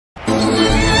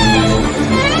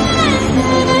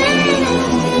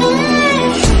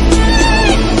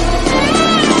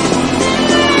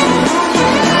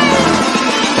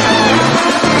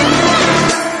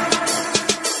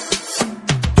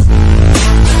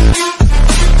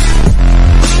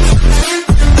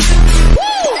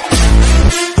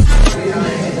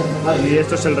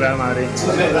Esto es el Real Madrid.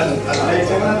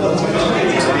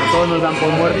 Todos nos dan por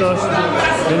muertos,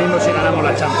 venimos y ganamos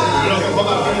la Champions.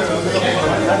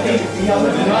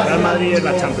 Real Madrid es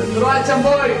la Champions.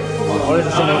 Por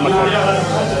eso somos los mejores.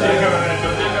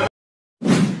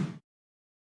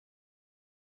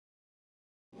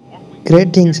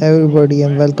 Greetings everybody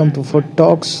and welcome to Foot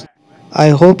Talks. I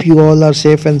hope you all are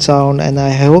safe and sound and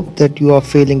I hope that you are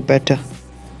feeling better.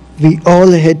 We all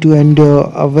had to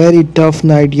endure a very tough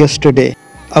night yesterday.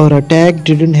 Our attack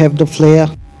didn't have the flair.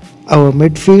 Our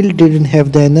midfield didn't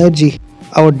have the energy.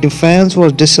 Our defense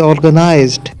was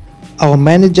disorganized. Our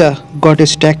manager got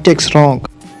his tactics wrong.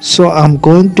 So I'm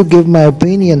going to give my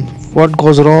opinion what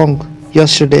goes wrong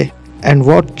yesterday and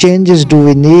what changes do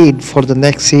we need for the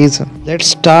next season. Let's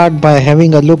start by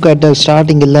having a look at the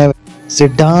starting 11.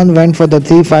 Zidane went for the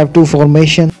 3-5-2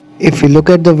 formation. If we look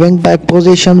at the wing back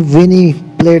position, Vinny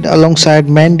played alongside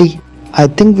Mendy. I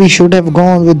think we should have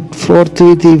gone with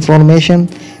 4-3-3 formation.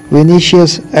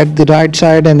 Vinicius at the right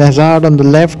side and Hazard on the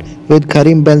left with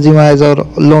Karim Benzema as our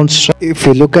lone striker. If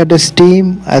we look at this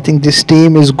team, I think this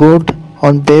team is good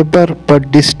on paper,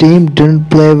 but this team didn't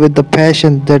play with the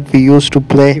passion that we used to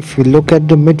play. If we look at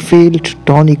the midfield,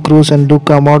 Toni Kroos and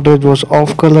Luka Modric was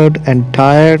off-colored and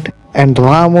tired, and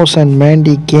Ramos and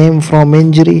Mendy came from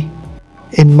injury.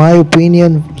 In my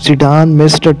opinion, Zidane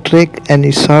missed a trick and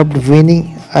he subbed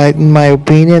Vinny. In my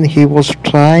opinion, he was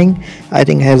trying. I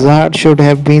think Hazard should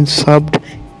have been subbed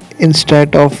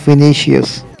instead of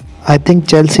Vinicius. I think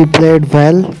Chelsea played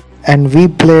well and we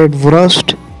played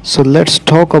worst. So let's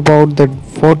talk about that.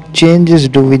 What changes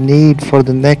do we need for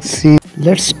the next season?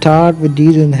 Let's start with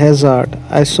Eden Hazard.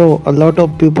 I saw a lot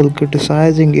of people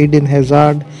criticizing Eden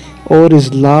Hazard or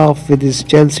his laugh with his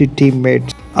Chelsea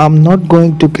teammates. I'm not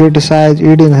going to criticize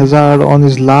Eden Hazard on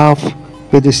his laugh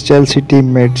with his Chelsea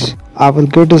teammates. I will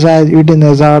criticize Eden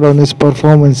Hazard on his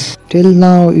performance. Till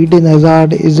now, Eden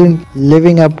Hazard isn't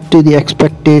living up to the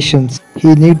expectations.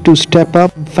 He needs to step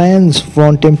up. Fans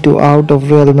want him to out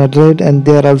of Real Madrid and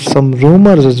there are some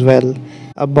rumors as well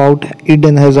about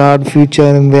Eden Hazard's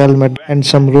future in Real Madrid. And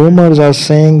some rumors are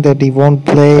saying that he won't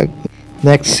play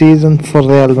next season for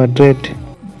Real Madrid.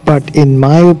 But in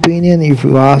my opinion, if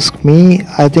you ask me,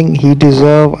 I think he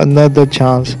deserves another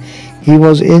chance. He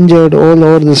was injured all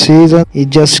over the season. He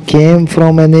just came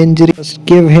from an injury. Just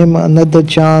give him another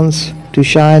chance to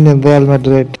shine in Real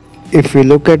Madrid. If we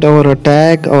look at our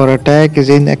attack is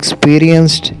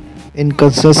inexperienced,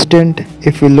 inconsistent.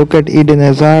 If we look at Eden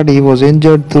Hazard, he was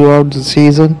injured throughout the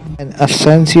season. And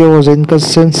Asensio was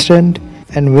inconsistent.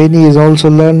 And Vinny is also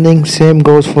learning. Same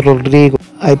goes for Rodrigo.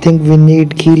 I think we need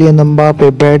Kylian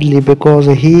Mbappe badly because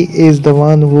he is the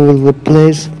one who will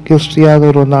replace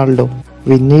Cristiano Ronaldo.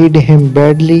 We need him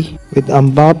badly. With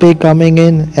Mbappe coming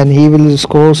in and he will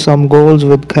score some goals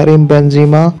with Karim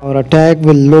Benzema, our attack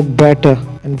will look better.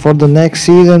 And for the next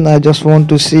season, I just want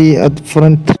to see a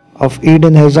front of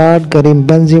Eden Hazard, Karim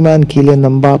Benzema and Kylian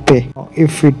Mbappe.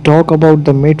 If we talk about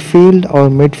the midfield, our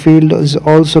midfield is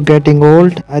also getting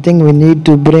old. I think we need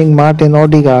to bring Martin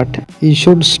Odegaard. He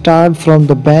should start from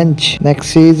the bench next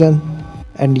season.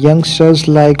 And youngsters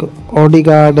like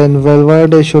Odegaard and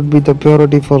Valverde should be the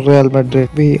priority for Real Madrid.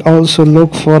 We also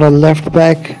look for a left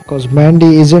back because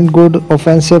Mendy isn't good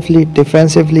offensively.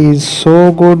 Defensively he is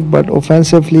so good, but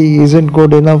offensively he isn't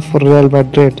good enough for Real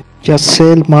Madrid. Just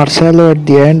sell Marcelo at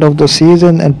the end of the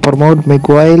season and promote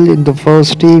Miguel in the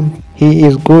first team. He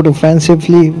is good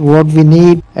offensively, what we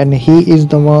need, and he is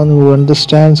the one who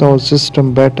understands our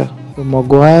system better. So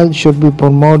Miguel should be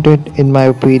promoted in my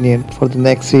opinion for the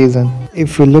next season.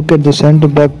 If we look at the centre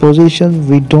back position,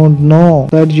 we don't know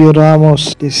Sergio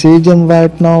Ramos' decision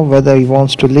right now, whether he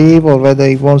wants to leave or whether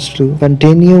he wants to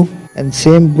continue. And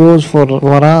same goes for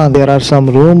Varane. There are some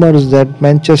rumors that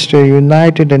Manchester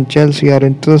United and Chelsea are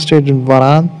interested in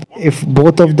Varane. If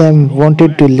both of them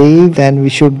wanted to leave, then we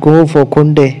should go for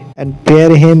Koundé and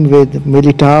pair him with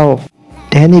Militao.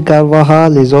 Dani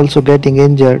Carvajal is also getting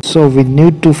injured, so we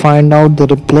need to find out the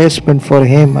replacement for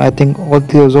him. I think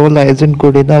Odriozola isn't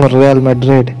good enough for Real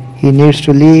Madrid. He needs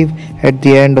to leave at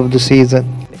the end of the season.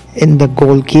 In the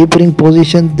goalkeeping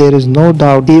position, there is no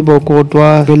doubt Thibaut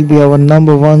Courtois will be our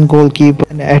number one goalkeeper.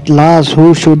 And at last,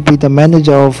 who should be the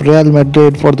manager of Real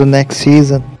Madrid for the next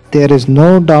season? There is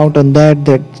no doubt on that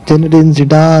Zinedine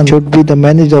Zidane should be the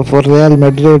manager for Real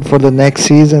Madrid for the next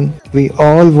season. We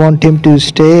all want him to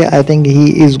stay. I think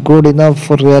he is good enough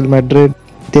for Real Madrid.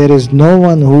 There is no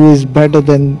one who is better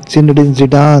than Zinedine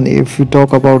Zidane if we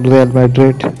talk about Real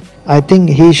Madrid. I think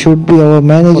he should be our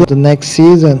manager the next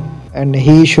season. and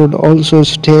he should also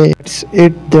stay. That's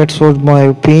it. That's was my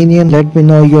opinion. Let me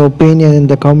know your opinion in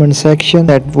the comment section.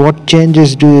 That what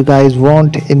changes do you guys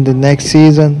want in the next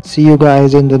season? See you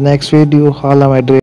guys in the next video. Hala Madrid.